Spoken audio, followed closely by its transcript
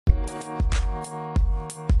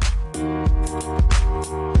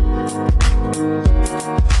Hi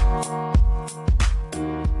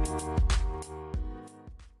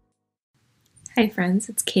friends,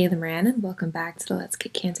 it's Kayla Moran and welcome back to the Let's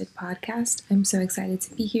Get Candid podcast. I'm so excited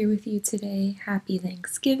to be here with you today. Happy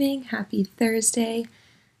Thanksgiving, happy Thursday.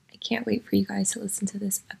 I can't wait for you guys to listen to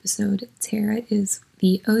this episode. Tara is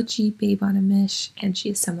the OG babe on a Mish, and she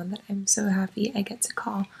is someone that I'm so happy I get to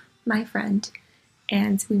call my friend.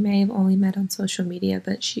 And we may have only met on social media,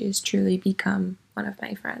 but she has truly become one of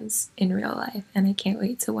my friends in real life, and I can't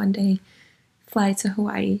wait to one day fly to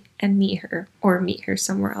Hawaii and meet her, or meet her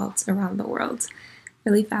somewhere else around the world.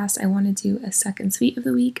 Really fast, I want to do a suck and sweet of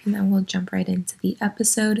the week, and then we'll jump right into the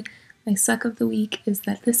episode. My suck of the week is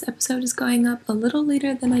that this episode is going up a little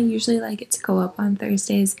later than I usually like it to go up on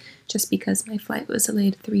Thursdays, just because my flight was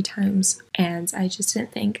delayed 3 times, and I just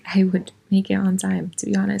didn't think I would make it on time. To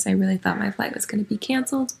be honest, I really thought my flight was going to be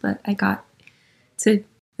canceled, but I got to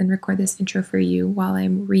then record this intro for you while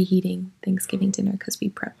I'm reheating Thanksgiving dinner because we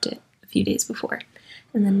prepped it few days before.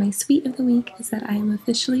 And then my sweet of the week is that I am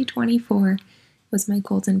officially 24. It was my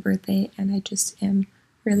golden birthday, and I just am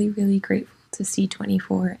really, really grateful to see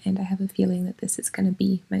 24, and I have a feeling that this is going to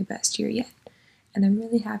be my best year yet. And I'm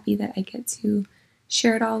really happy that I get to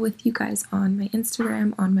share it all with you guys on my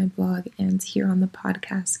Instagram, on my blog, and here on the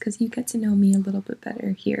podcast, because you get to know me a little bit better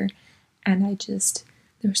here. And there's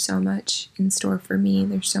so much in store for me.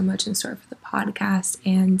 There's so much in store for the podcast,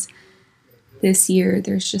 and this year,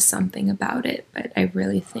 there's just something about it, but I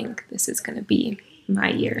really think this is going to be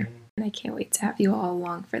my year, and I can't wait to have you all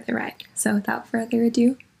along for the ride. So without further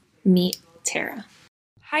ado, meet Tara.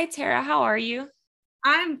 Hi, Tara. How are you?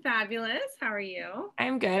 I'm fabulous. How are you?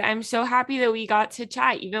 I'm good. I'm so happy that we got to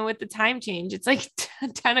chat, even with the time change. It's like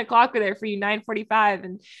 10 o'clock there for you, 9:45,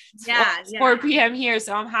 and it's 4 p.m. here.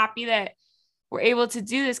 So I'm happy that we're able to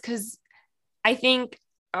do this, because I think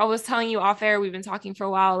I was telling you off air, we've been talking for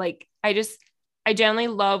a while. Like, I generally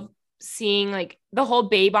love seeing like the whole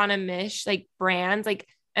babe on a Mish, like brands, like,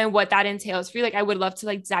 and what that entails for you. Like, I would love to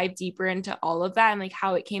like dive deeper into all of that and like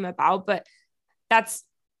how it came about, but that's,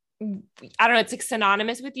 I don't know, it's like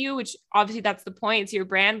synonymous with you, which obviously that's the point. It's your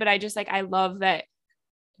brand, but I love that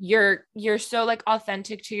you're so like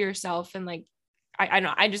authentic to yourself. And like,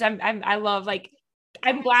 I love, like,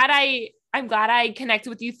 I'm glad I connected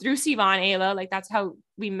with you through Sivan, Ayla. Like, that's how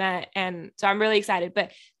we met. And so I'm really excited,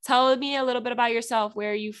 but tell me a little bit about yourself.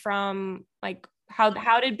 Where are you from? Like,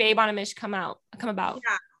 how did Babe on a Mish come about?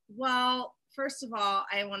 Yeah. Well, first of all,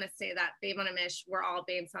 I want to say that Babe on a Mish, we're all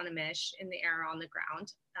babes on a Mish in the air, on the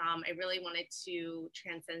ground. I really wanted to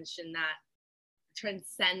transcend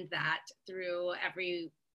that through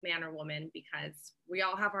every man or woman, because we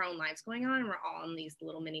all have our own lives going on, and we're all on these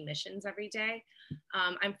little mini missions every day.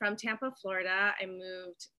 I'm from Tampa, Florida. I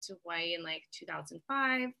moved to Hawaii in like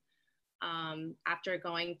 2005. After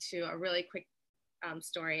going to a really quick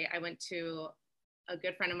story, I went to a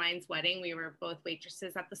good friend of mine's wedding. We were both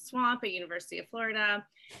waitresses at the Swamp at University of Florida,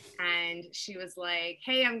 and she was like,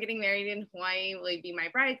 "Hey, I'm getting married in Hawaii. Will you be my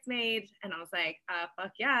bridesmaid?" And I was like,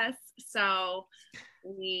 "Fuck yes!" So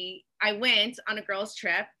I went on a girls'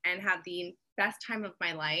 trip and had the best time of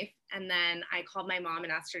my life. And then I called my mom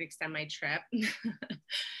and asked her to extend my trip because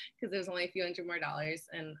there was only a few $100 more,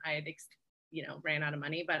 and I had ran out of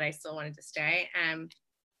money, but I still wanted to stay. And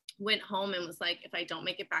went home and was like, if I don't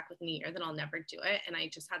make it back within a year, then I'll never do it. And I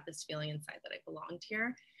just had this feeling inside that I belonged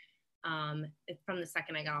here. From the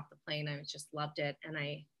second I got off the plane, I just loved it. And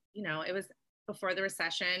it was before the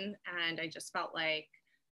recession, and I just felt like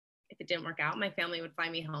if it didn't work out, my family would fly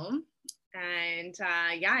me home. And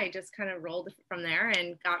I just kind of rolled from there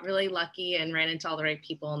and got really lucky and ran into all the right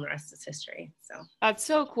people, and the rest is history. So that's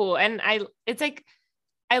so cool. And it's like,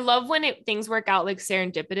 I love when things work out like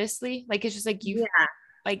serendipitously. Like, it's just like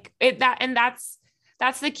like it, that's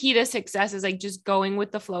the key to success, is like just going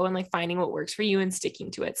with the flow and like finding what works for you and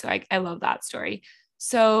sticking to it. So I love that story.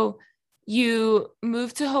 So you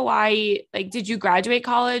moved to Hawaii. Like, did you graduate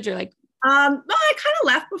college, or like? Well, I kind of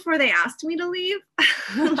left before they asked me to leave.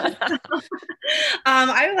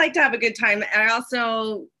 I would like to have a good time. And I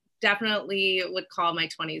also definitely would call my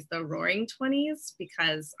 20s the roaring 20s,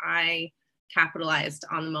 because I capitalized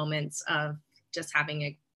on the moments of just having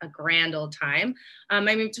a grand old time.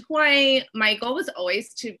 I moved to Hawaii. My goal was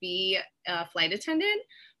always to be a flight attendant,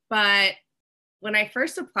 but when I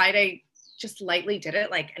first applied, I just lightly did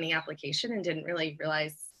it like any application and didn't really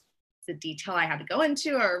realize the detail I had to go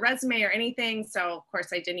into, or a resume or anything. So of course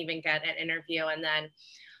I didn't even get an interview. And then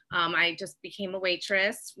I just became a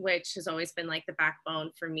waitress, which has always been like the backbone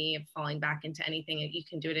for me of falling back into anything. You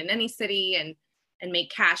can do it in any city and make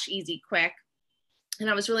cash easy, quick. And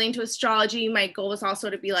I was really into astrology. My goal was also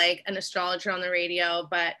to be like an astrologer on the radio,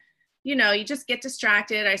 but you just get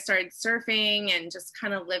distracted. I started surfing and just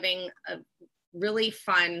kind of living a really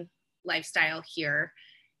fun lifestyle here.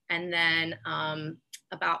 And then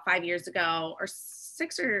about 5 years ago, or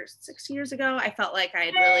 6 years ago, I felt like I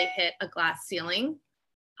had really hit a glass ceiling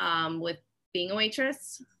with being a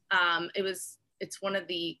waitress. It's one of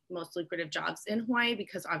the most lucrative jobs in Hawaii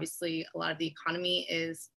because obviously a lot of the economy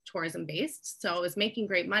is tourism based. So I was making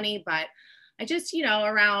great money, but I just,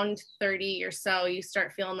 around 30 or so, you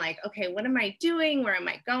start feeling like, okay, what am I doing? Where am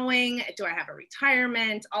I going? Do I have a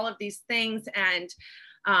retirement? All of these things.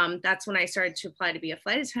 And that's when I started to apply to be a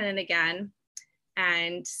flight attendant again.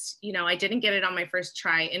 And, I didn't get it on my first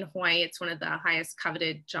try in Hawaii. It's one of the highest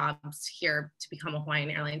coveted jobs here to become a Hawaiian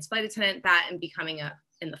Airlines flight attendant, that and becoming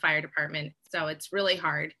in the fire department. So it's really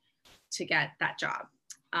hard to get that job.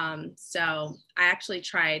 So I actually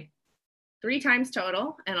tried 3 times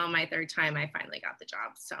total. And on my 3rd time, I finally got the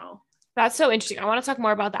job. So that's so interesting. I want to talk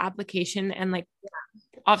more about the application and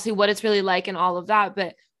obviously what it's really like and all of that,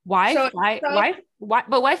 but why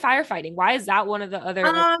firefighting? Why is that one of the other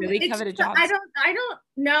really coveted jobs? I don't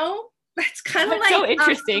know. That's kind of like so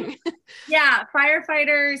interesting. Yeah.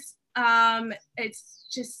 Firefighters. It's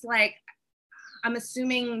just like, I'm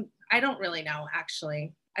assuming, I don't really know,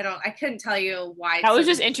 actually. I couldn't tell you why. That was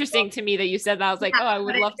just interesting to me that you said that. I was like, I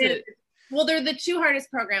would love to. Well, they're the 2 hardest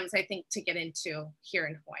programs, I think, to get into here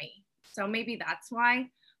in Hawaii. So maybe that's why.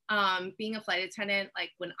 Being a flight attendant,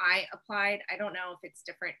 like when I applied, I don't know if it's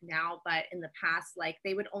different now, but in the past, like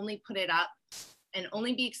they would only put it up and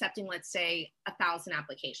only be accepting, let's say, 1,000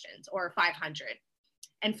 applications or 500.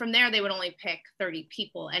 And from there, they would only pick 30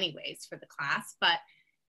 people anyways for the class. But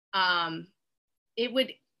it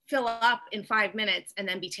would fill up in 5 minutes and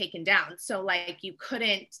then be taken down. So like you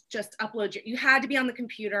couldn't just upload you had to be on the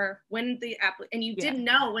computer when the app, and you didn't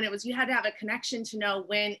know when it was, you had to have a connection to know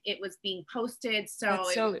when it was being posted. So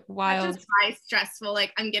that's so wild. Just stressful.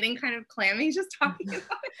 Like I'm getting kind of clammy just talking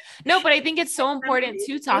about it. No, but I think it's so important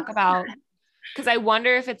to talk about, because I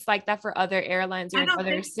wonder if it's like that for other airlines or in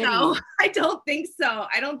other cities. So. I don't think so.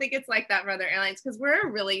 I don't think it's like that for other airlines because we're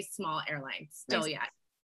a really small airline still yet.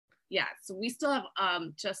 Yeah, so we still have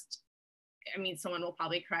someone will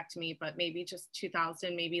probably correct me, but maybe just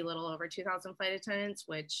 2,000, maybe a little over 2,000 flight attendants,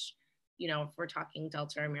 which, if we're talking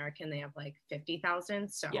Delta or American, they have like 50,000.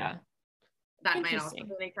 So yeah, that might also be an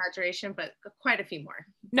exaggeration, but quite a few more.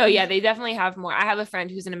 No, yeah, they definitely have more. I have a friend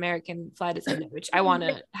who's an American flight attendant, which I want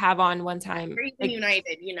to have on one time.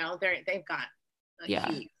 United, they've got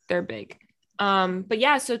huge. They're big. But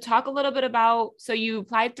yeah, so talk a little bit about, so you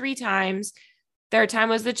applied 3 times. 3rd time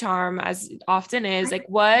was the charm, as it often is. Like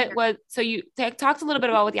so you talked a little bit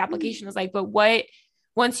about what the application was like, but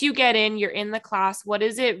once you get in, you're in the class, what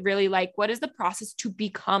is it really like? What is the process to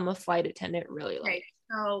become a flight attendant really like? Okay.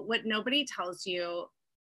 So what nobody tells you,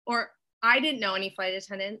 or I didn't know any flight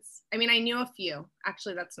attendants. I mean, I knew a few.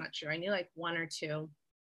 Actually, that's not true. I knew like 1 or 2.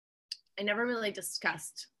 I never really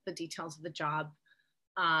discussed the details of the job.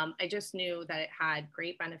 I just knew that it had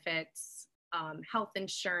great benefits, health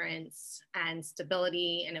insurance and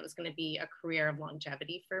stability, and it was going to be a career of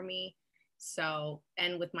longevity for me. So,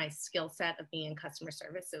 and with my skill set of being in customer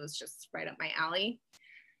service, it was just right up my alley.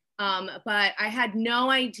 But I had no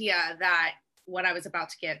idea that what I was about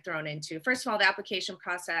to get thrown into. First of all, the application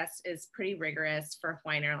process is pretty rigorous for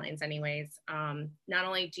Hawaiian Airlines anyways. Not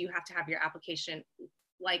only do you have to have your application,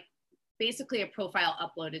 like basically a profile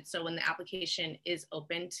uploaded. So when the application is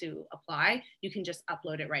open to apply, you can just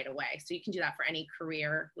upload it right away. So you can do that for any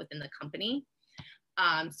career within the company.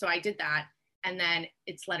 So I did that. And then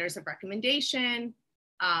it's letters of recommendation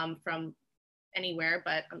from anywhere,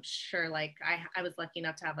 but I'm sure like I was lucky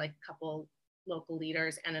enough to have like a couple local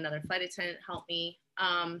leaders and another flight attendant help me.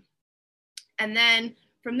 And then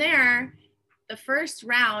from there, the first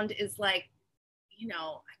round is like,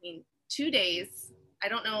 2 days. I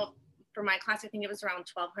don't know, for my class, I think it was around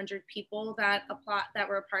 1,200 people that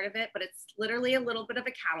were a part of it, but it's literally a little bit of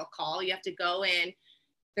a cattle call. You have to go in.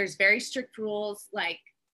 There's very strict rules, like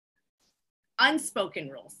unspoken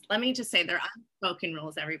rules. Let me just say they're unspoken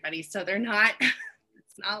rules, everybody. So they're not,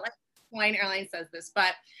 it's not like Hawaiian Airlines says this,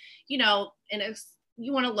 but, and if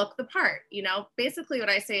you want to look the part, basically what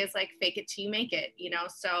I say is like, fake it till you make it,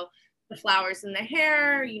 so the flowers in the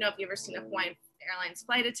hair, if you've ever seen a Hawaiian Airlines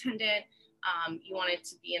flight attendant, you want it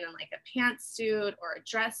to be in like a pantsuit or a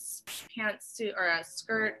dress pantsuit or a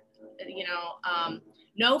skirt,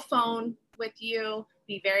 no phone with you,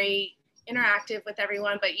 be very interactive with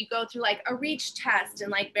everyone, but you go through like a reach test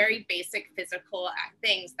and like very basic physical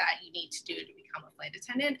things that you need to do to become a flight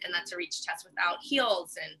attendant. And that's a reach test without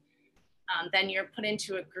heels. And then you're put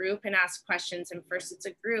into a group and asked questions. And first it's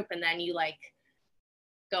a group, and then you like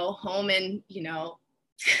go home and,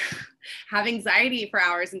 have anxiety for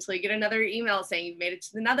hours until you get another email saying you've made it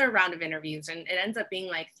to another round of interviews. And it ends up being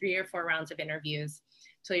like 3 or 4 rounds of interviews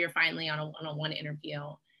till you're finally on a one interview.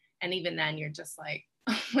 And even then you're just like,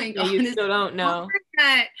 oh my God. You still don't know.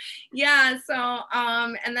 Yeah. So,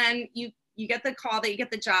 and then you get the call that you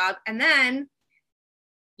get the job, and then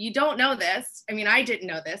you don't know this. I mean, I didn't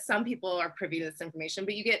know this. Some people are privy to this information,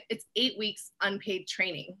 but it's 8 weeks unpaid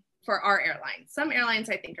training for our airline. Some airlines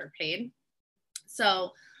I think are paid.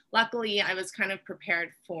 So luckily I was kind of prepared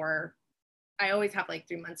for, I always have like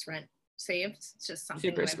 3 months rent saved. It's just something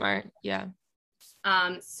super smart. Yeah.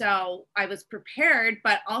 So I was prepared,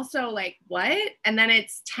 but also like, what? And then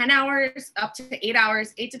it's 10 hours up to 8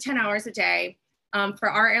 hours, 8 to 10 hours a day. For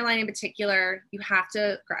our airline in particular, you have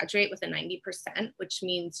to graduate with a 90%, which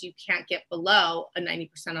means you can't get below a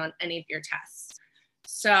 90% on any of your tests.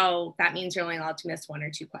 So that means you're only allowed to miss 1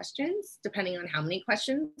 or 2 questions, depending on how many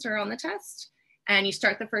questions are on the test. And you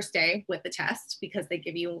start the first day with the test because they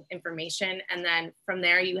give you information. And then from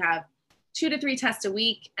there, you have 2 to 3 tests a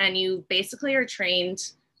week. And you basically are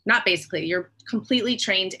trained, not basically, you're completely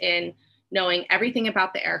trained in knowing everything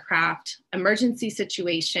about the aircraft, emergency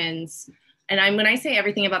situations. And when I say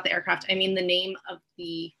everything about the aircraft, I mean the name of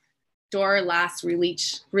the door last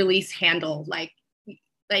release handle,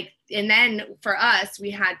 and then for us,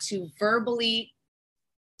 we had to verbally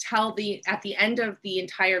tell at the end of the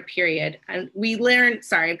entire period, and we learned,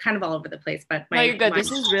 sorry, I'm kind of all over the place, but no, you're good.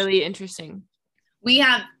 This is really interesting. We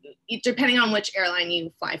have, depending on which airline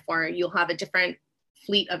you fly for, you'll have a different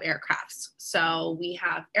fleet of aircrafts. So we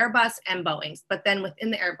have Airbus and Boeings, but then within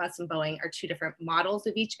the Airbus and Boeing are 2 different models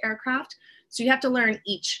of each aircraft. So you have to learn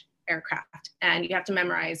each aircraft, and you have to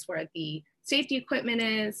memorize where the safety equipment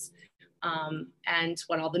is, and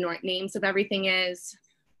what all the names of everything is,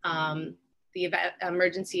 the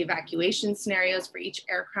emergency evacuation scenarios for each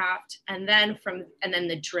aircraft, and then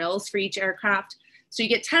the drills for each aircraft. So you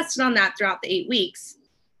get tested on that throughout the 8 weeks.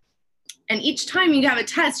 And each time you have a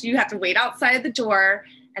test, you have to wait outside the door,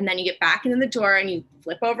 and then you get back into the door and you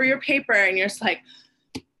flip over your paper and you're just like,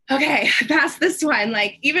 okay, I passed this one.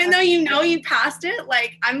 Like, even though you passed it,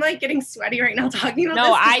 like, I'm like getting sweaty right now talking about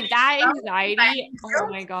this. That anxiety. Oh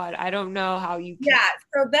my God. I don't know how you can. Yeah.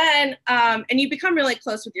 So then, and you become really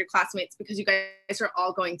close with your classmates because you guys are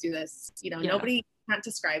all going through this, nobody can't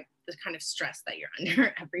describe the kind of stress that you're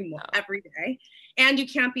under every day. And you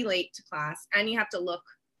can't be late to class, and you have to look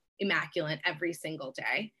immaculate every single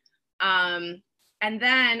day. And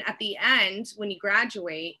then at the end,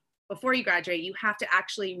 before you graduate, you have to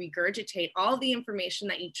actually regurgitate all the information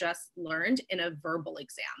that you just learned in a verbal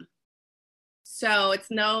exam. So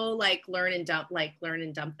it's no like learn and dump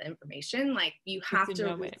the information. Like, you have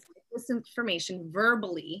to recite this information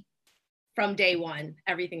verbally from day one,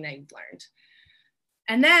 everything that you've learned.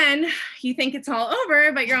 And then you think it's all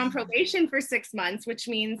over, but you're on probation for 6 months, which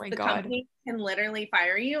means company can literally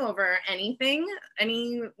fire you over anything,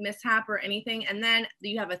 any mishap or anything. And then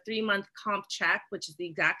you have a 3-month comp check, which is the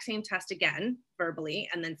exact same test again, verbally,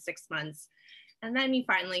 and then 6 months. And then you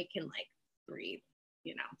finally can like breathe,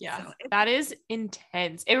 Yeah, so that is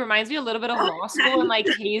intense. It reminds me a little bit of law school and like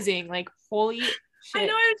hazing, like holy shit. I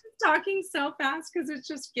know I'm just talking so fast because it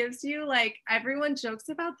just gives you, like, everyone jokes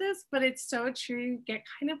about this, but it's so true. You get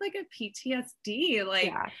kind of like a PTSD, like.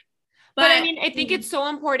 Yeah. But I mean, I think it's so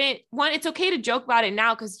important. One, it's okay to joke about it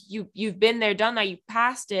now because you've been there, done that, you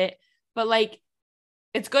passed it. But like,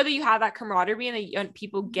 it's good that you have that camaraderie and that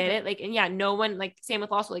people get it. Like, and yeah, no one, like, same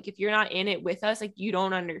with law school. Like, if you're not in it with us, like, you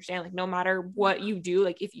don't understand. Like, no matter what you do,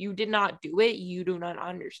 like, if you did not do it, you do not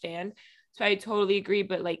understand. So I totally agree.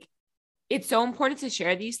 But like, it's so important to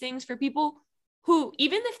share these things for people who,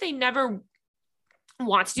 even if they never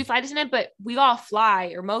want to do flight attendant, but we all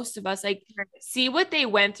fly, or most of us, like, see what they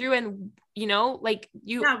went through. And, like,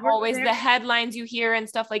 always the headlines you hear and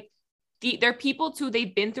stuff, like, they're people too,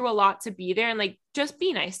 they've been through a lot to be there, and like, just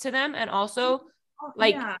be nice to them. And also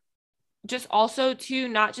just also to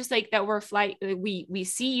not just like that we're flight, we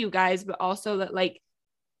see you guys, but also that, like,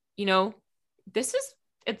 this is,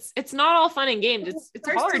 it's not all fun and games. It's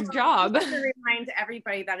a hard job. To remind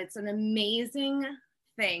everybody that it's an amazing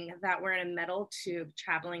thing that we're in a metal tube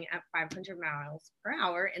traveling at 500 miles per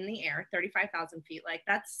hour in the air, 35,000 feet. Like,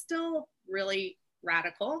 that's still really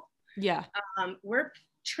radical. Yeah. We're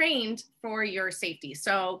trained for your safety.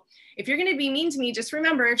 So if you're going to be mean to me, just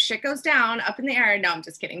remember, if shit goes down up in the air, no, I'm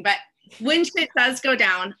just kidding. But when shit does go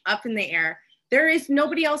down up in the air, there is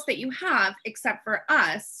nobody else that you have except for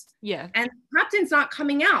us. Yeah. And the captain's not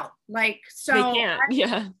coming out. Like, so they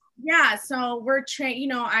can't. Yeah. So we're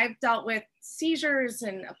trained, I've dealt with seizures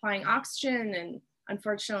and applying oxygen and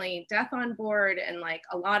unfortunately death on board and like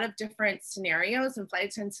a lot of different scenarios, and flight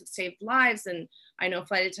attendants have saved lives. And I know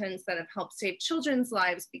flight attendants that have helped save children's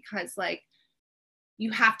lives because like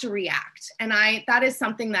you have to react. And that is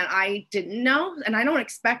something that I didn't know, and I don't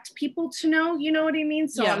expect people to know, you know what I mean?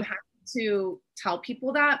 So I'm happy to tell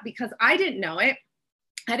people that, because I didn't know it.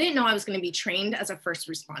 I didn't know I was going to be trained as a first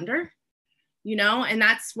responder, you know, and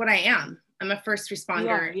that's what I am. I'm a first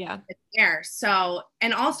responder in the air. So,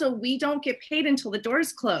 and also we don't get paid until the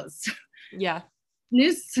doors close. Yeah.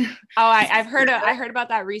 News. Oh, I heard about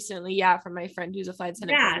that recently. Yeah. From my friend who's a flight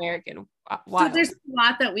attendant for American. So there's a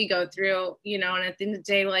lot that we go through, you know, and at the end of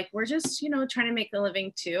the day, like we're just, you know, trying to make a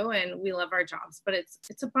living too. And we love our jobs, but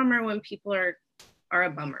it's a bummer when people are a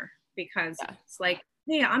bummer, because it's like,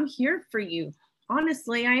 hey, I'm here for you.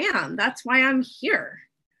 Honestly, I am. That's why I'm here.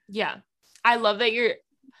 Yeah. I love that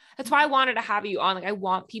that's why I wanted to have you on. Like, I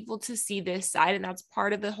want people to see this side. And that's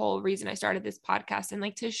part of the whole reason I started this podcast, and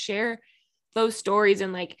like to share those stories.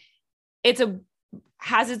 And like,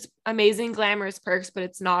 has its amazing glamorous perks, but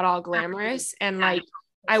it's not all glamorous. And like,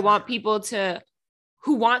 I want people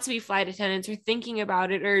who want to be flight attendants or thinking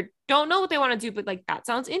about it or don't know what they want to do, but like, that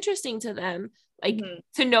sounds interesting to them. Like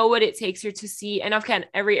to know what it takes or to see. And again,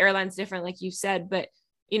 every airline's different, like you said, but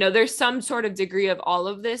you know, there's some sort of degree of all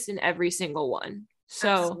of this in every single one. So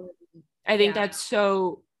absolutely. I think that's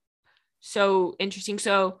so interesting.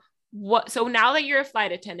 So now that you're a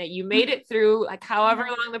flight attendant, you made it through, like however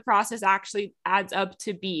long the process actually adds up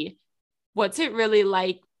to be, what's it really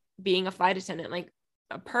like being a flight attendant? Like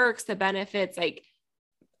the perks, the benefits, like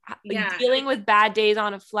dealing with bad days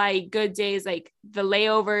on a flight, good days, like the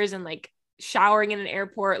layovers and like showering in an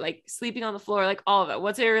airport, like sleeping on the floor, like all of it.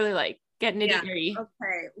 What's it really like? Get nitty gritty.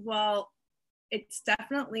 Okay. Well, it's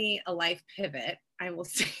definitely a life pivot, I will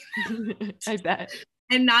say. I bet.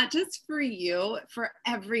 And not just for you, for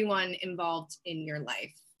everyone involved in your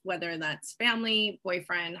life, whether that's family,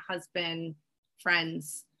 boyfriend, husband,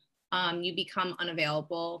 friends, you become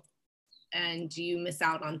unavailable and you miss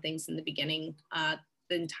out on things in the beginning. The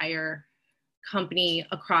entire company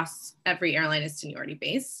across every airline is seniority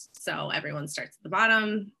based. So everyone starts at the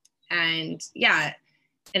bottom, and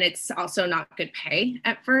and it's also not good pay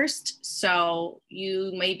at first. So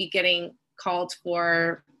you may be getting called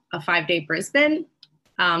for a 5-day Brisbane,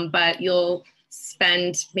 but you'll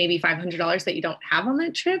spend maybe $500 that you don't have on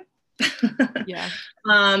that trip. Yeah.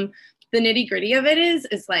 The nitty gritty of it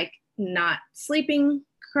is like not sleeping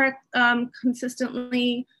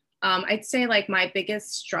consistently. I'd say like my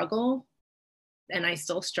biggest struggle, and I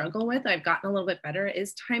still struggle with, I've gotten a little bit better,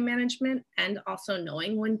 is time management and also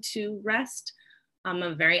knowing when to rest. I'm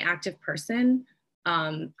a very active person.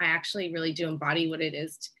 I actually really do embody what it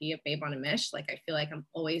is to be a babe on a Mish. Like, I feel like I'm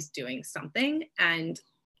always doing something. And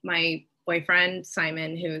my boyfriend,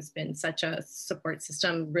 Simon, who has been such a support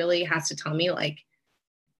system, really has to tell me, like,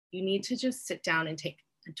 you need to just sit down and take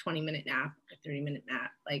a 20-minute nap, a 30-minute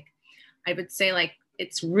nap. Like, I would say, like,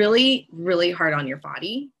 it's really, really hard on your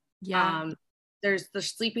body. Yeah. The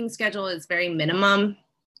sleeping schedule is very minimum.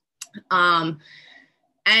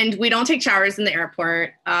 And we don't take showers in the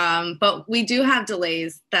airport, but we do have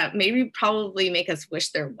delays that maybe probably make us wish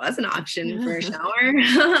there was an option for a shower.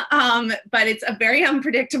 But it's a very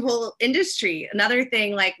unpredictable industry. Another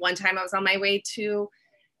thing, like one time I was on my way to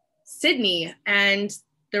Sydney and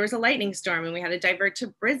there was a lightning storm and we had to divert to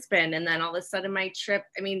Brisbane. And then all of a sudden my trip,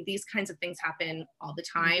 I mean, these kinds of things happen all the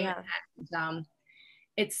time. Yeah. And,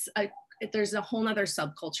 there's a whole nother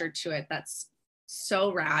subculture to it that's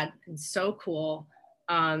so rad and so cool.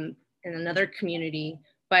 In another community,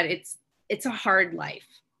 but it's a hard life.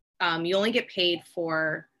 You only get paid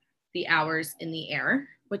for the hours in the air,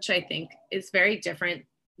 which I think is very different.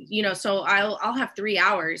 You know, so I'll have 3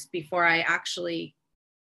 hours before I actually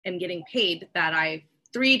am getting paid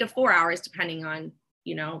 3 to 4 hours, depending on,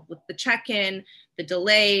 you know, with the check-in, the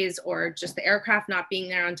delays, or just the aircraft not being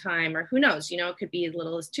there on time, or who knows, you know, it could be as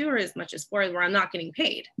little as 2 or as much as 4 where I'm not getting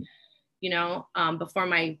paid, you know, before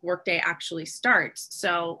my workday actually starts.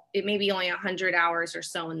 So it may be only 100 hours or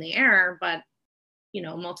so in the air, but, you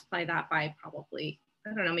know, multiply that by probably,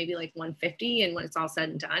 I don't know, maybe like 150. And when it's all said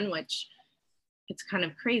and done, which it's kind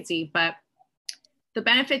of crazy, but the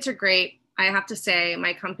benefits are great. I have to say,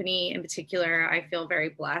 my company in particular, I feel very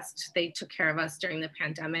blessed. They took care of us during the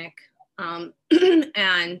pandemic.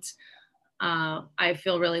 And I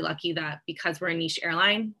feel really lucky that because we're a niche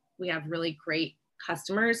airline, we have really great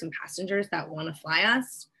customers and passengers that want to fly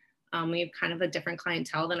us. We have kind of a different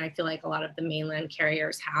clientele than I feel like a lot of the mainland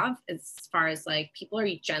carriers have, as far as like people are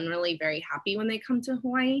generally very happy when they come to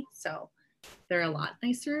Hawaii. So they're a lot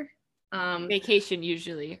nicer. Vacation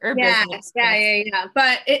usually, or yeah, business. Yeah.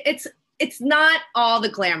 But it's not all the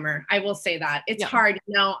glamour. I will say that. It's hard,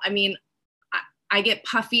 you know. I mean, I get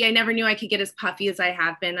puffy. I never knew I could get as puffy as I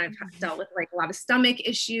have been. I've dealt with like a lot of stomach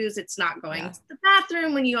issues. It's not going to the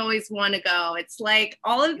bathroom when you always want to go. It's like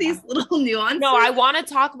all of these little nuances. No, I want to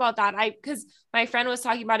talk about that. Because my friend was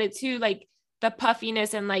talking about it too, like the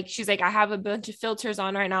puffiness, and like, she's like, I have a bunch of filters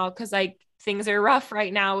on right now because like things are rough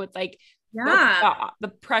right now with like the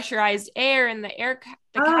pressurized air in the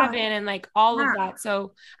cabin and like all of that.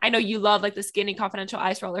 So I know you love like the Skinny Confidential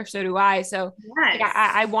ice roller. So do I. So like,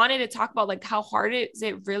 I wanted to talk about like how hard is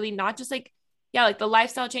it really, not just like, like the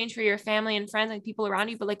lifestyle change for your family and friends and people around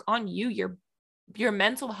you, but like on you, your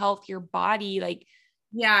mental health, your body, like.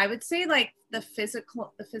 Yeah, I would say like the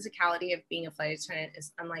physicality of being a flight attendant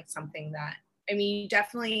is unlike something that, I mean,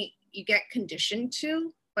 you get conditioned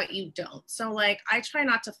to, but you don't. So like, I try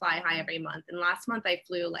not to fly high every month. And last month I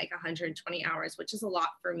flew like 120 hours, which is a lot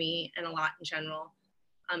for me and a lot in general.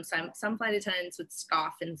 Some flight attendants would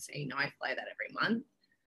scoff and say, no, I fly that every month.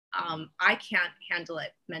 I can't handle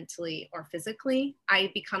it mentally or physically.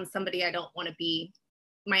 I become somebody I don't want to be.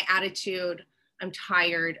 My attitude, I'm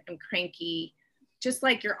tired, I'm cranky, just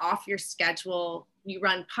like you're off your schedule, you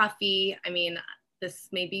run puffy. I mean, this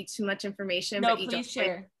may be too much information, but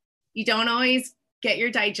you don't always get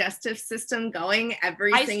your digestive system going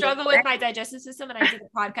I struggle with my digestive system, and I did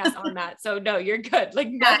a podcast on that. So no, you're good. Like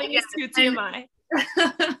nothing is too TMI.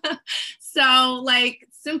 So like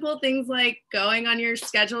simple things like going on your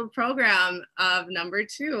scheduled program of number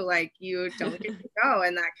 2, like you don't get to go,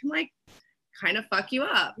 and that can like kind of fuck you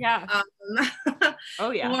up. Yeah.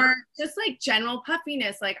 Or just like general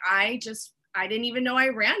puffiness. Like I didn't even know I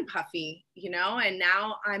ran puffy, you know, and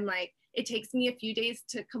now I'm like, it takes me a few days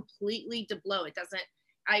to completely debloat.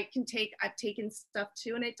 I've taken stuff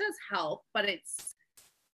too, and it does help, but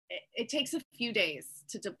it takes a few days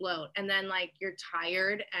to debloat. And then like you're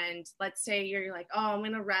tired, and let's say you're like, oh, I'm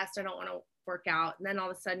going to rest, I don't want to work out. And then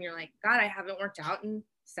all of a sudden you're like, God, I haven't worked out in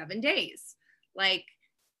 7 days. Like,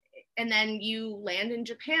 and then you land in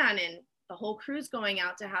Japan, and the whole crew's going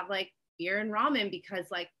out to have like beer and ramen, because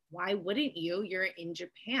like, why wouldn't you? You're in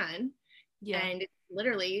Japan. Yeah. And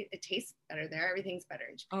it tastes better there. Everything's better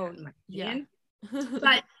in Japan, in my opinion.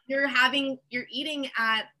 But you're eating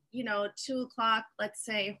at, 2:00, let's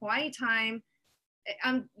say Hawaii time.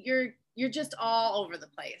 You're just all over the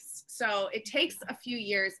place. So it takes a few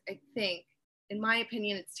years, I think, in my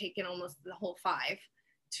opinion, it's taken almost the whole 5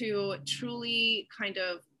 to truly kind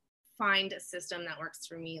of find a system that works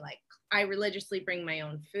for me. Like I religiously bring my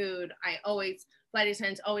own food. Flight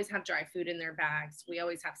attendants always have dry food in their bags. We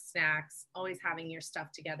always have snacks, always having your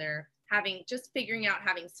stuff together, figuring out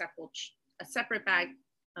having a separate bag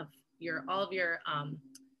of all of your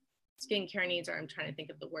skincare needs, or I'm trying to think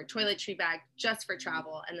of the word, toiletry bag just for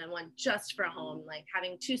travel, and then one just for home, like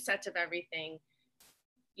having 2 sets of everything.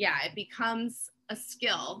 Yeah, it becomes a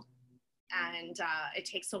skill, and it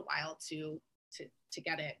takes a while to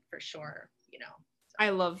get it for sure,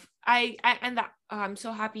 I'm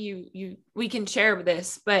so happy we can share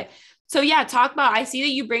this. But so yeah, talk about, I see that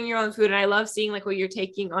you bring your own food, and I love seeing like what you're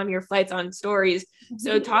taking on your flights on stories.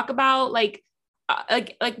 So talk about like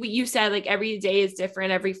what you said, like every day is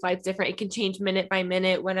different, every flight's different. It can change minute by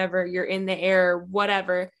minute whenever you're in the air,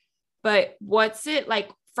 whatever. But what's it like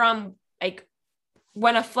from like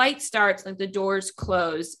when a flight starts, like the doors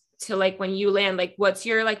close, to like when you land, like what's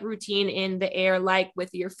your like routine in the air, like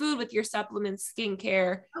with your food, with your supplements,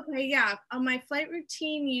 skincare? Okay, yeah. My flight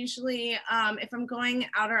routine usually, if I'm going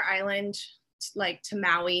outer island, like to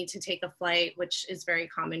Maui to take a flight, which is very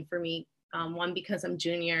common for me. One, because I'm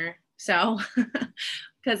junior, so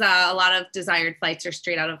because a lot of desired flights are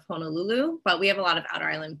straight out of Honolulu, but we have a lot of outer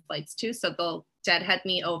island flights too. So they'll deadhead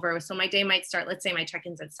me over. So my day might start, let's say my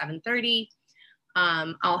check-in's at 7:30.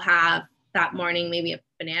 I'll have that morning maybe a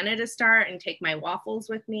banana to start and take my waffles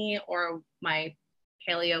with me, or my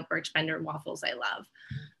paleo birch bender waffles I love.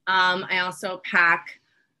 I also pack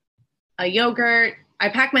a yogurt. I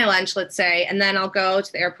pack my lunch, let's say, and then I'll go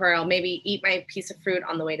to the airport. I'll maybe eat my piece of fruit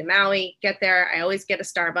on the way to Maui, get there. I always get a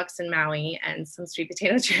Starbucks in Maui and some sweet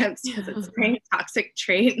potato chips, because it's a very toxic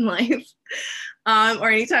trait in life, or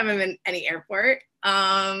anytime I'm in any airport.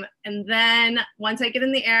 And then once I get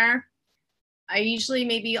in the air, I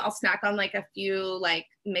usually I'll snack on like a few like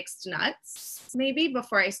mixed nuts maybe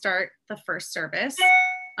before I start the first service,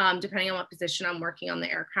 depending on what position I'm working on the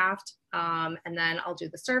aircraft. And then I'll do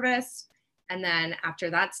the service. And then after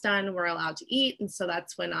that's done, we're allowed to eat. And so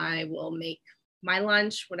that's when I will make my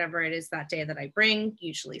lunch, whatever it is that day that I bring,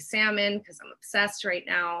 usually salmon, because I'm obsessed right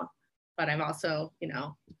now. But I'm also,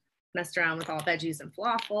 messed around with all veggies and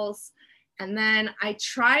falafels. And then I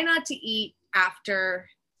try not to eat after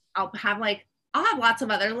I'll have lots of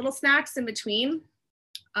other little snacks in between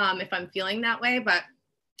if I'm feeling that way, but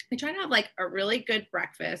I try to have like a really good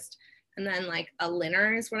breakfast and then like a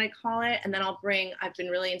dinner is what I call it. And then I've been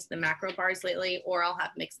really into the macro bars lately, or I'll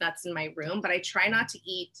have mixed nuts in my room, but I try not to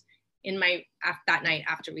eat that night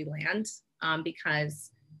after we land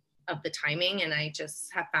because of the timing. And I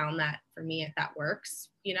just have found that for me, if that works,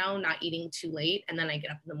 not eating too late. And then I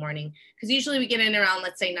get up in the morning because usually we get in around,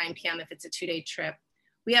 let's say 9 p.m. if it's a 2-day trip.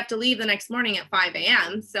 We have to leave the next morning at 5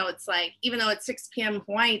 a.m. So it's like, even though it's 6 p.m.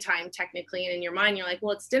 Hawaii time, technically, and in your mind, you're like,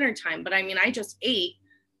 well, it's dinner time. But I mean, I just ate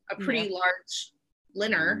a pretty large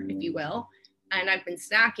dinner, if you will, and I've been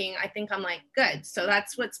snacking. I think I'm like, good. So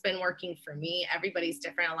that's what's been working for me. Everybody's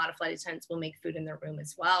different. A lot of flight attendants will make food in their room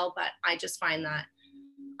as well. But I just find that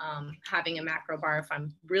having a macro bar if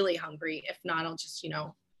I'm really hungry. If not, I'll just,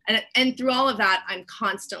 and through all of that, I'm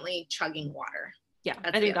constantly chugging water. Yeah,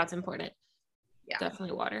 I think that's important. Yeah,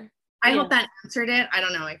 definitely water. I hope that answered it. I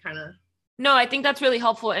don't know. No, I think that's really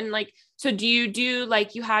helpful. And like, so do you do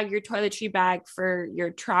like, you have your toiletry bag for your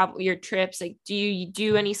trips? Like, do you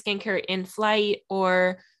do any skincare in flight,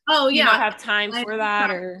 or do you not have time for that?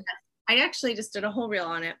 Or I actually just did a whole reel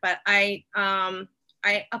on it, but I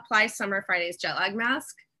apply Summer Fridays jet lag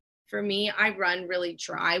mask. For me, I run really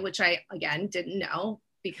dry, which I, again, didn't know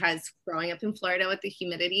because growing up in Florida with the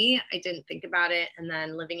humidity, I didn't think about it. And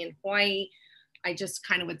then living in Hawaii, I just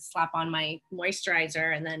kind of would slap on my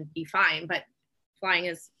moisturizer and then be fine. But flying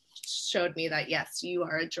has showed me that, yes, you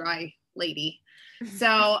are a dry lady. So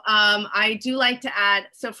I do like to add,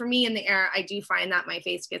 so for me in the air, I do find that my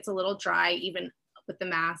face gets a little dry, even with the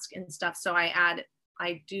mask and stuff. So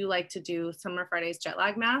I do like to do Summer Fridays jet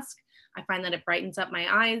lag mask. I find that it brightens up my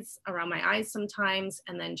eyes, around my eyes sometimes,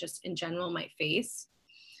 and then just in general, my face.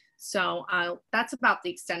 So that's about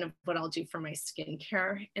the extent of what I'll do for my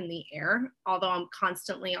skincare in the air. Although I'm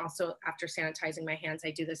constantly also, after sanitizing my hands,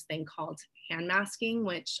 I do this thing called hand masking,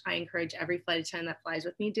 which I encourage every flight attendant that flies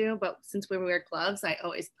with me do. But since we wear gloves, I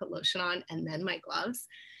always put lotion on and then my gloves.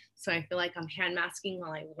 So I feel like I'm hand masking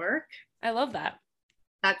while I work. I love that.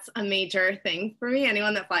 That's a major thing for me.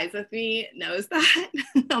 Anyone that flies with me knows that.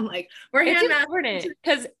 I'm like, we're hand masking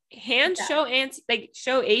because hands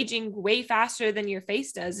show aging way faster than your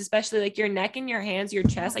face does, especially like your neck and your hands, your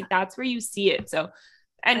chest, like that's where you see it. So,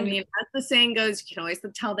 and I mean, as the saying goes, you can always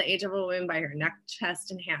tell the age of a woman by her neck,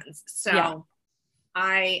 chest, and hands. So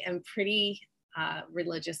I am pretty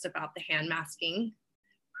religious about the hand masking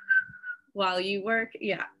while you work.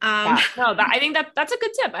 Yeah. No, I think that's a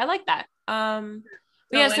good tip. I like that.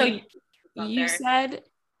 So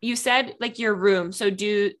you said like your room. So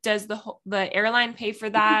does the airline pay for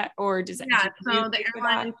that, or does it? Yeah, so the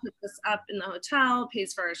airline puts us up in the hotel,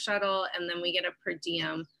 pays for our shuttle, and then we get a per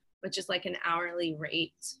diem, which is like an hourly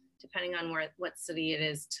rate, depending on what city it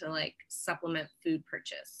is, to like supplement food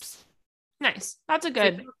purchase. Nice. That's a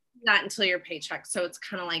good. So not until your paycheck. So it's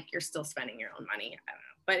kind of like you're still spending your own money. I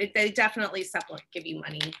don't know, but they definitely give you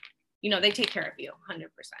money. They take care of you 100%.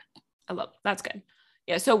 I love that's good.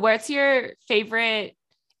 Yeah. So what's your favorite?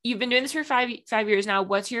 You've been doing this for five years now.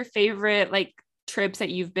 What's your favorite like trips that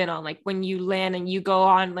you've been on? Like when you land and you go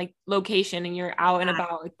on like location and you're out and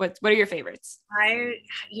about, like what are your favorites?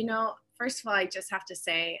 First of all, I just have to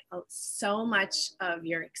say so much of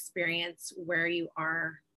your experience where you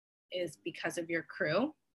are is because of your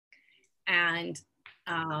crew, and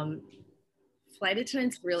flight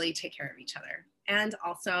attendants really take care of each other. And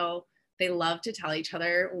also they love to tell each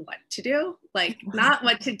other what to do. Like not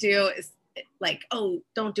what to do is like, oh,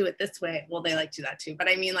 don't do it this way. Well, they like to do that too. But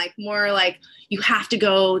I mean like more like you have to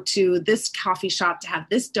go to this coffee shop to have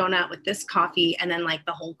this donut with this coffee. And then like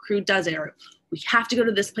the whole crew does it. Or we have to go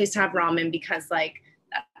to this place to have ramen because like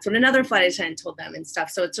that's what another flight attendant told them and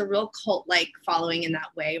stuff. So it's a real cult like following in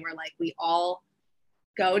that way where like we all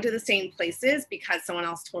go to the same places because someone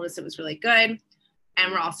else told us it was really good.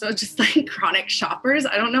 And we're also just like chronic shoppers.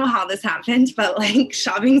 I don't know how this happened, but like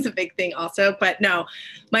shopping's a big thing also. But no,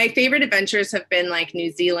 my favorite adventures have been like New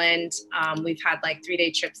Zealand. We've had like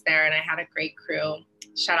 3-day trips there and I had a great crew.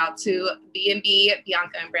 Shout out to B&B,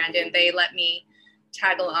 Bianca and Brandon. They let me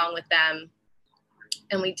tag along with them.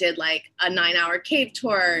 And we did like a 9-hour cave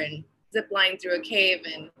tour and zip line through a cave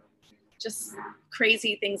and just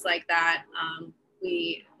crazy things like that.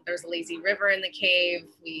 There's a lazy river in the cave.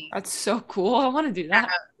 That's so cool. I want to do that.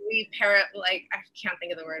 We I can't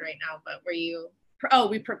think of the word right now, but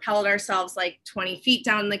we propelled ourselves like 20 feet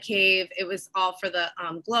down the cave. It was all for the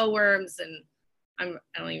glowworms, and I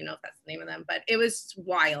don't even know if that's the name of them, but it was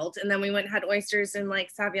wild. And then we went and had oysters and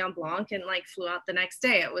like Sauvignon Blanc and like flew out the next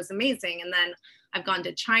day. It was amazing. And then I've gone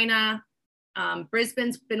to China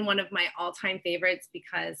Brisbane's been one of my all-time favorites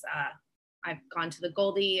because I've gone to the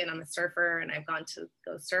Goldie and I'm a surfer and I've gone to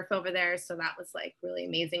go surf over there. So that was like really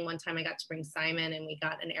amazing. One time I got to bring Simon and we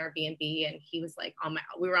got an Airbnb and he was like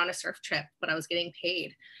we were on a surf trip, but I was getting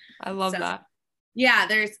paid. I love that. Yeah,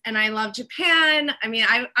 and I love Japan. I mean,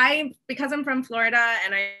 I because I'm from Florida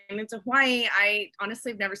and I moved to Hawaii, I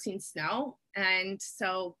honestly have never seen snow. And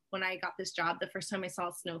so when I got this job, the first time I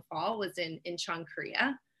saw snowfall was in Incheon,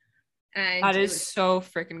 Korea. And that is so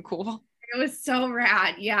freaking cool. It was so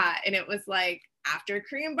rad. Yeah. And it was like after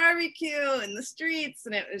Korean barbecue in the streets.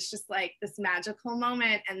 And it was just like this magical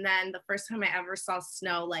moment. And then the first time I ever saw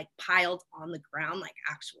snow like piled on the ground, like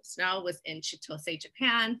actual snow, was in Chitose,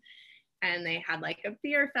 Japan. And they had like a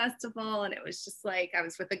beer festival. And it was just like, I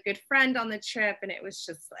was with a good friend on the trip. And it was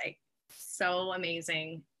just like so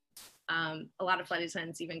amazing. A lot of flight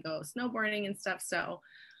attendants even go snowboarding and stuff. So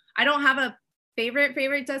I don't have a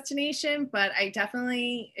favorite destination, but I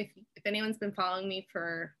definitely, if anyone's been following me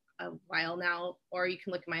for a while now, or you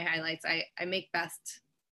can look at my highlights, I make best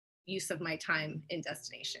use of my time in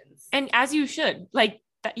destinations. And as you should, like,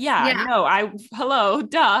 hello,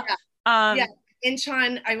 duh. Yeah.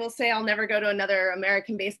 Incheon, I will say I'll never go to another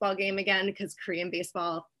American baseball game again because Korean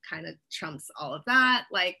baseball kind of trumps all of that.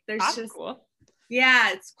 Like that's cool.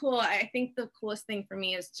 Yeah, it's cool. I think the coolest thing for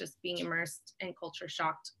me is just being immersed and culture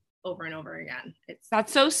shocked over and over again.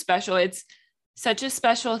 That's so special. It's such a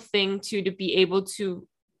special thing to be able to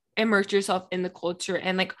immerse yourself in the culture.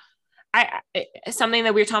 And like something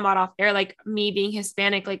that we were talking about off air, like me being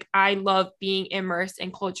Hispanic, like I love being immersed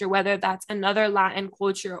in culture, whether that's another Latin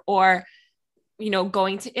culture or,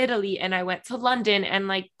 going to Italy, and I went to London and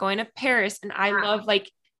like going to Paris, and I love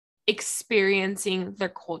like experiencing their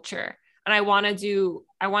culture. And I want to do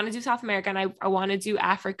South America, and I want to do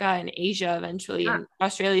Africa and Asia eventually, and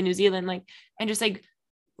Australia, New Zealand, like, and just like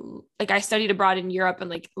I studied abroad in Europe and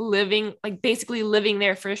like basically living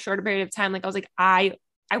there for a shorter period of time. Like I was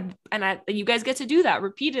like, you guys get to do that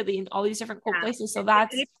repeatedly in all these different cool places. So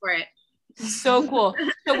that's for it. So cool.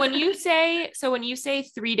 So when you say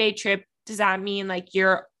 3-day trip, does that mean like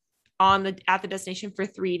you're at the destination for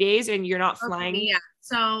 3 days and you're not flying? Okay, yeah.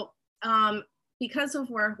 So, because of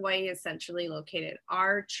where Hawaii is centrally located,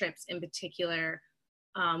 our trips in particular,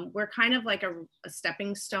 we're kind of like a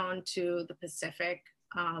stepping stone to the Pacific.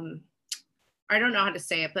 I don't know how to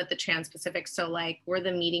say it, but the Trans-Pacific. So like we're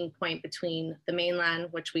the meeting point between the mainland,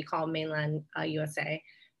 which we call mainland USA.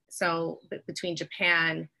 So between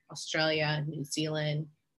Japan, Australia, New Zealand,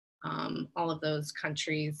 all of those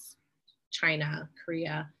countries, China,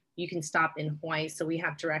 Korea, you can stop in Hawaii. So we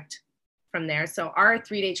have direct from there. So our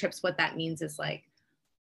 3-day trips, what that means is like,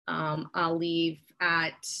 I'll leave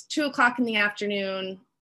at 2:00 in the afternoon.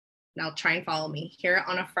 Now try and follow me here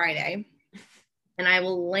on a Friday. And I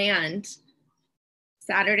will land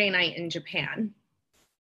Saturday night in Japan.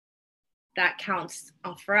 That counts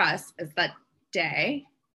for us as that day.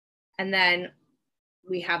 And then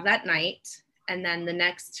we have that night. And then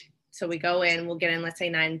so we go in, we'll get in, let's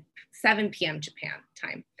say 7 p.m. Japan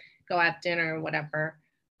time, go have dinner or whatever.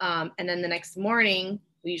 And then the next morning,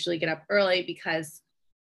 we usually get up early because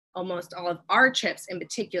almost all of our trips in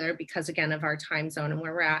particular, because again of our time zone and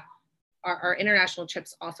where we're at, our international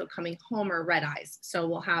trips also coming home are red eyes. So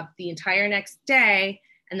we'll have the entire next day,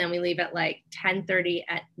 and then we leave at like 10:30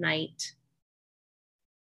 at night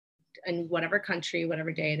in whatever country,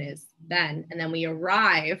 whatever day it is then. And then we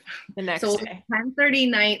arrive the next day. 10:30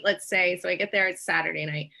 night, let's say. So I get there, it's Saturday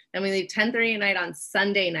night. Then we leave 10:30 at night on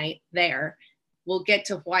Sunday night there. We'll get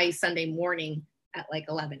to Hawaii Sunday morning at like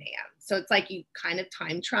 11 a.m. So it's like you kind of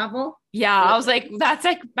time travel. Yeah, I was like, that's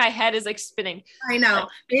like my head is like spinning. I know.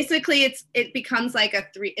 Basically, it becomes like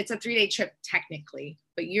it's a 3-day trip technically,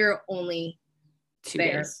 but you're only 2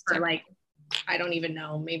 there days. for like, I don't even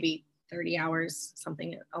know, maybe 30 hours,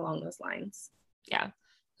 something along those lines. Yeah.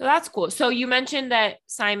 So that's cool. So you mentioned that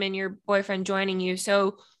Simon, your boyfriend, joining you.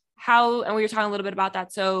 So and we were talking a little bit about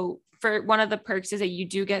that. So for one of the perks is that you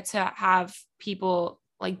do get to have people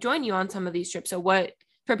like join you on some of these trips. So what,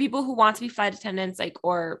 for people who want to be flight attendants, like,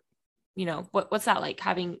 or, what's that like,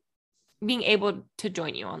 being able to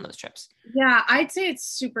join you on those trips? Yeah, I'd say it's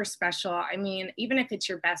super special. I mean, even if it's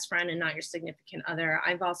your best friend and not your significant other,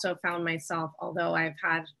 I've also found myself, although I've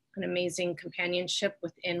had an amazing companionship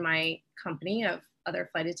within my company of other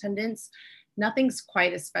flight attendants, nothing's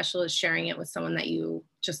quite as special as sharing it with someone that you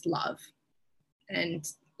just love. And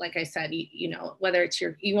like I said, whether it's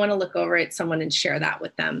you want to look over at someone and share that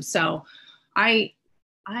with them. So I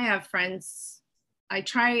have friends. I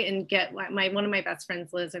try and get one of my best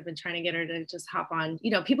friends, Liz, I've been trying to get her to just hop on,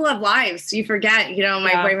 people have lives. You forget,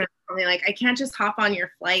 my boyfriend told me like, I can't just hop on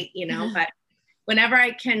your flight, but whenever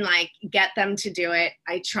I can like get them to do it,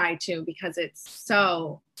 I try to, because it's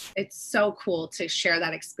so cool to share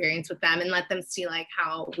that experience with them and let them see like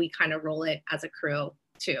how we kind of roll it as a crew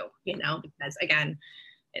too, you know, because again,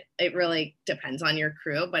 it really depends on your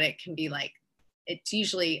crew, but it can be like, it's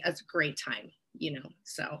usually a great time, you know,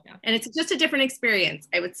 so, yeah. And it's just a different experience.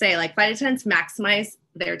 I would say like flight attendants maximize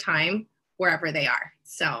their time wherever they are.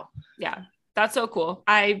 So yeah, that's so cool.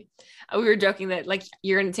 We were joking that like,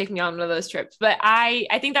 you're going to take me on one of those trips, but I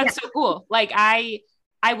think that's so cool. Like I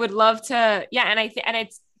would love to, yeah. And and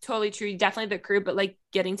it's totally true. Definitely the crew, but like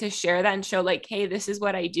getting to share that and show like, hey, this is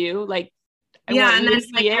what I do. Like, and then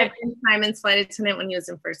like I've been Simon's flight attendant when he was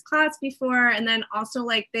in first class before, and then also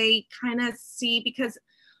like they kind of see, because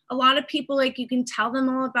a lot of people like you can tell them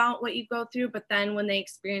all about what you go through, but then when they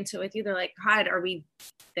experience it with you, they're like, God, are we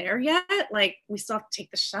there yet? Like we still have to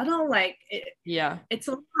take the shuttle. Like it's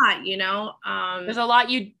a lot, you know. There's a lot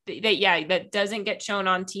that doesn't get shown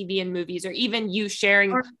on TV and movies, or even you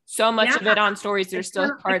sharing so much of it on stories. There's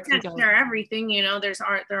still parts you can't share everything, you know. There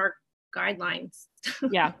are guidelines.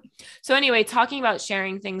 Yeah. So anyway, talking about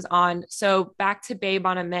sharing things on, so back to Babe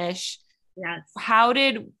on a Mish. Yes.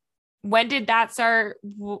 When did that start?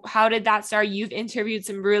 How did that start? You've interviewed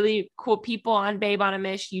some really cool people on Babe on a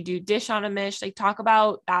Mish. You do Dish on a Mish. Like talk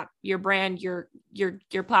about that, your brand, your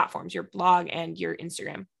platforms, your blog and your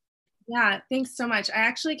Instagram. Yeah, thanks so much. I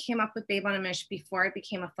actually came up with Babe on a Mish before I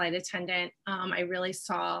became a flight attendant. I really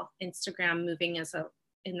saw Instagram moving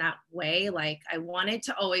in that way. Like I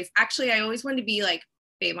always wanted to be like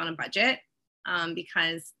Babe on a budget,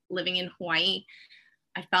 because living in Hawaii,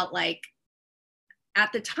 I felt like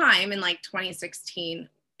at the time in like 2016,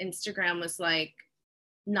 Instagram was like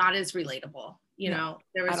not as relatable. You know,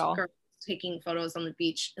 there was girls taking photos on the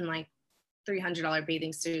beach in like $300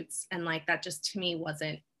 bathing suits. And like, that just to me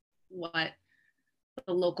wasn't what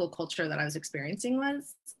the local culture that I was experiencing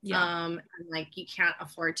was. And like, you can't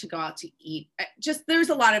afford to go out to eat. Just, there's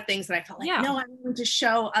a lot of things that I felt like, no, I wanted to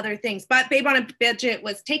show other things, but Babe on a Budget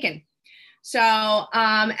was taken. So,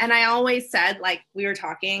 and I always said, like we were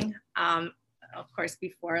talking, of course,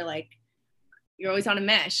 before, like, you're always on a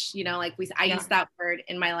mish, you know, like I used that word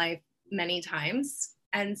in my life many times.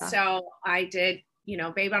 And so I did, you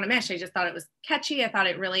know, Babe on a Mish. I just thought it was catchy. I thought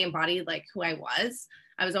it really embodied like who I was.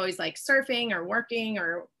 I was always like surfing or working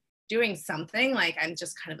or doing something. Like I'm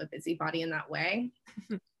just kind of a busybody in that way.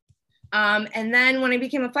 And then when I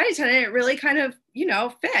became a flight attendant, it really kind of, you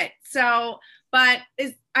know, fit. So, but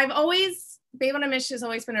Babe on a Mish has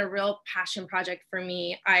always been a real passion project for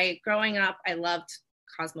me. Growing up, I loved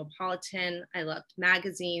Cosmopolitan. I loved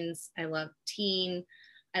magazines. I loved teen.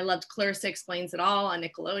 I loved Clarissa Explains It All on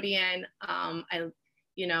Nickelodeon.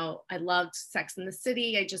 I loved Sex and the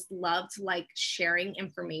City. I just loved like sharing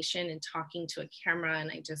information and talking to a camera.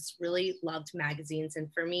 And I just really loved magazines.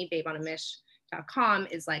 And for me, babeonamish.com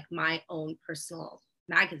is like my own personal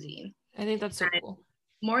magazine. I think that's so cool.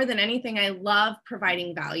 More than anything, I love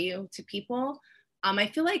providing value to people. I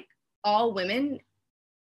feel like all women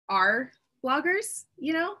are bloggers,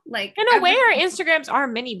 you know, like in a way, our Instagrams are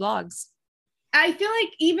mini blogs. I feel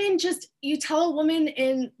like even just you tell a woman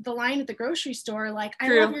in the line at the grocery store, like, I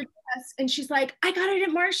love your dress. And she's like, I got it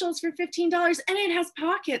at Marshall's for $15 and it has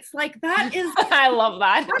pockets. Like that is, I love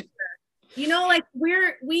that. You know, like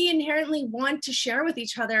we inherently want to share with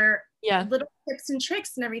each other little tips and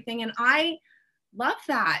tricks and everything. And I love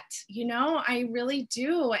that, you know, I really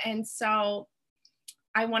do. And so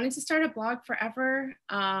I wanted to start a blog forever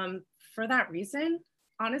for that reason.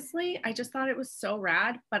 Honestly, I just thought it was so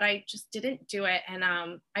rad, but I just didn't do it. And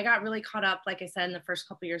I got really caught up, like I said, in the first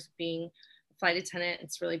couple of years of being a flight attendant.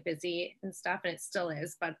 It's really busy and stuff, and it still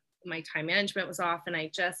is, but my time management was off and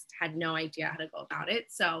I just had no idea how to go about it.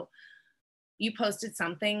 So you posted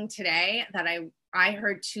something today that I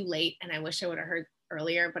heard too late, and I wish I would have heard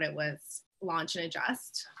earlier, but it was Launch and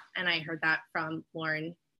Adjust. And I heard that from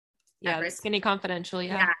Lauren. Yeah, Skinny Confidential.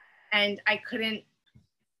 Yeah. And I couldn't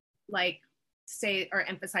like say or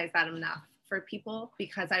emphasize that enough for people,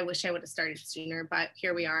 because I wish I would have started sooner, but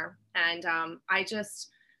here we are. And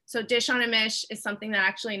so Dish on a Mish is something that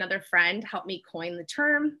actually another friend helped me coin the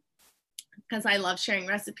term, because I love sharing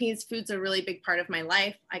recipes. Food's a really big part of my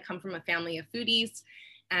life. I come from a family of foodies,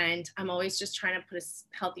 and I'm always just trying to put a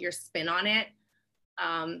healthier spin on it.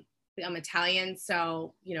 I'm Italian,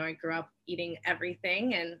 so, you know, I grew up eating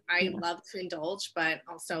everything, and I love to indulge, but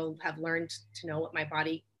also have learned to know what my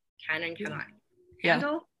body can and cannot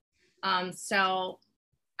handle.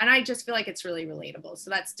 And I just feel like it's really relatable. So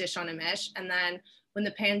that's Dish on a Mish. And then when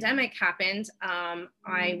the pandemic happened,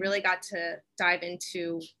 I really got to dive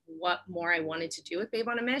into what more I wanted to do with Babe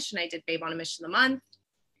on a Mish. And I did Babe on a Mish of the Month.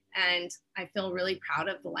 And I feel really proud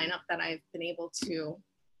of the lineup that I've been able to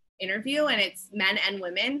interview, and it's men and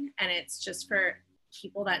women, and it's just for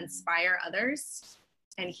people that inspire others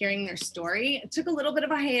and hearing their story. It took a little bit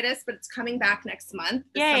of a hiatus, but it's coming back next month.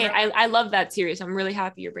 Yay. I love that series. I'm really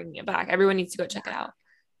happy you're bringing it back. Everyone needs to go check it out.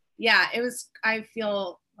 Yeah, I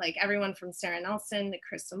feel like everyone from Sarah Nelson to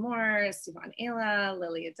Chris Moore, Siobhan Ayla,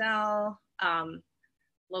 Lily Adele,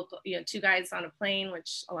 local, Two Guys on a Plane,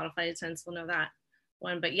 which a lot of flight attendants will know that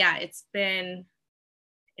one. But yeah, it's been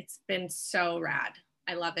so rad.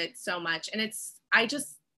 I love it so much. And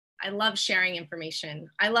I love sharing information.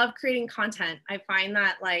 I love creating content. I find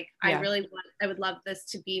that I would love this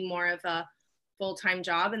to be more of a full-time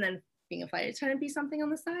job, and then being a flight attendant be something on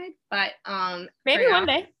the side. But maybe one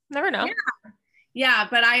day, never know. Yeah.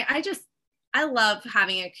 But I love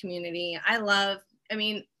having a community.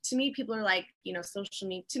 To me, people are like, social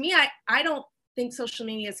media. To me, I don't think social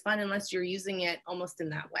media is fun unless you're using it almost in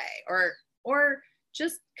that way, or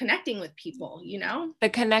just connecting with people, the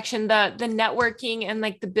connection, the networking, and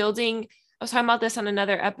the building. I was talking about this on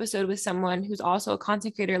another episode with someone who's also a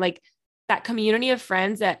content creator, that community of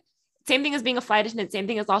friends, that same thing as being a flight attendant, same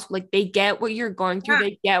thing as also they get what you're going through. Yeah.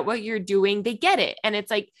 They get what you're doing. They get it. And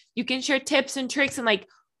it's you can share tips and tricks and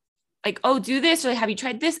oh, do this, or have you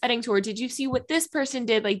tried this editing tool? Did you see what this person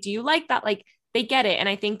did? Do you like that? They get it. And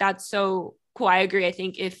I think that's so cool. I agree. I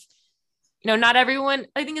think if, not everyone,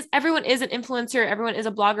 I think everyone is an influencer. Everyone is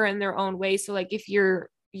a blogger in their own way. So if you're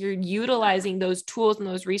utilizing those tools and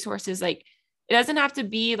those resources, it doesn't have to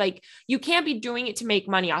be you can't be doing it to make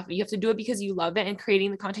money off of it. You have to do it because you love it and creating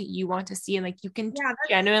the content you want to see. And you can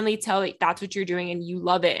genuinely tell that's what you're doing and you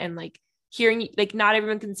love it. And hearing, not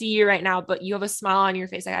everyone can see you right now, but you have a smile on your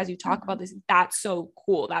face. As you talk about this, that's so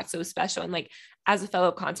cool. That's so special. And as a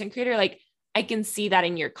fellow content creator, I can see that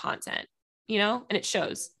in your content, and it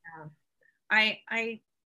shows. I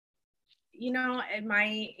in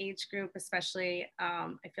my age group, especially,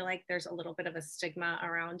 I feel like there's a little bit of a stigma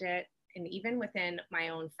around it. And even within my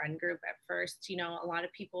own friend group at first, a lot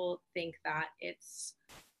of people think that it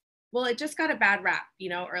just got a bad rap,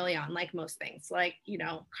 early on, like most things,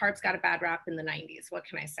 carbs got a bad rap in the 90s. What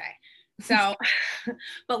can I say? So,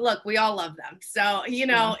 but look, we all love them. So,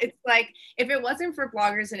 it's if it wasn't for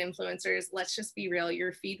bloggers and influencers, let's just be real,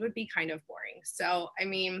 your feed would be kind of boring. So,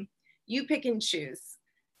 you pick and choose.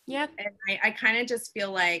 Yeah. And I kind of just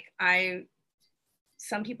feel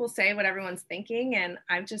some people say what everyone's thinking, and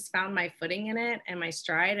I've just found my footing in it and my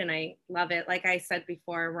stride, and I love it. Like I said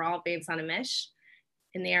before, we're all babes on a Mish,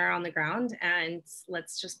 in the air, on the ground, and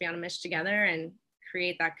let's just be on a Mish together and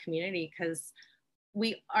create that community, because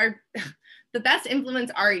we are the best influence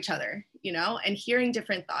are each other, and hearing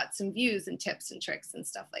different thoughts and views and tips and tricks and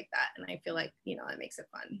stuff like that. And I feel it makes it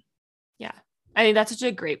fun. Yeah. I think that's such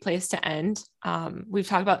a great place to end. We've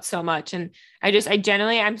talked about so much, and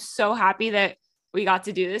I'm so happy that we got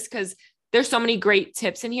to do this, because there's so many great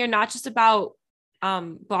tips in here, not just about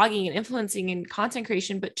blogging and influencing and content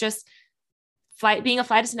creation, but just being a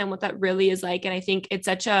flight attendant, what that really is like. And I think it's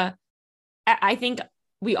I think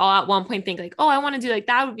we all at one point think oh, I want to do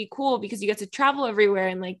that would be cool because you get to travel everywhere.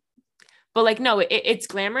 And but no, it's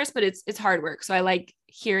glamorous, but it's hard work. So I like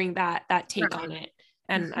hearing that take on it.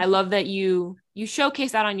 And I love that you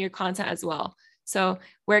showcase that on your content as well. So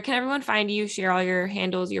where can everyone find you? Share all your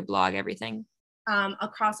handles, your blog, everything.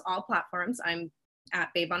 Across all platforms, I'm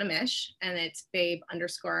at Babe on a Mish, and it's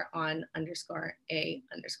babe_on_a_mish.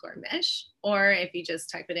 Or if you just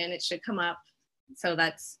type it in, it should come up. So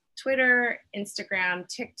that's Twitter, Instagram,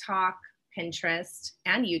 TikTok, Pinterest,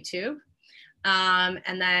 and YouTube.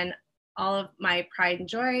 And then all of my pride and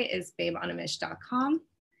joy is babeonamish.com.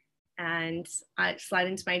 And slide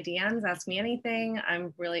into my DMs, ask me anything.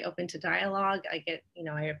 I'm really open to dialogue. I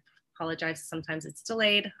apologize. Sometimes it's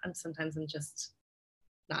delayed. Sometimes I'm just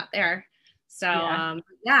not there. So,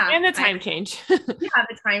 yeah. And the time change.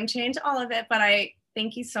 The time change, all of it. But I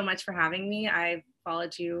thank you so much for having me. I've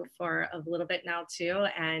followed you for a little bit now too.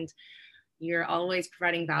 And you're always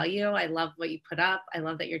providing value. I love what you put up. I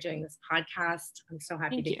love that you're doing this podcast. I'm so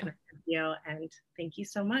happy to connect with you. And thank you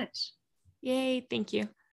so much. Yay. Thank you.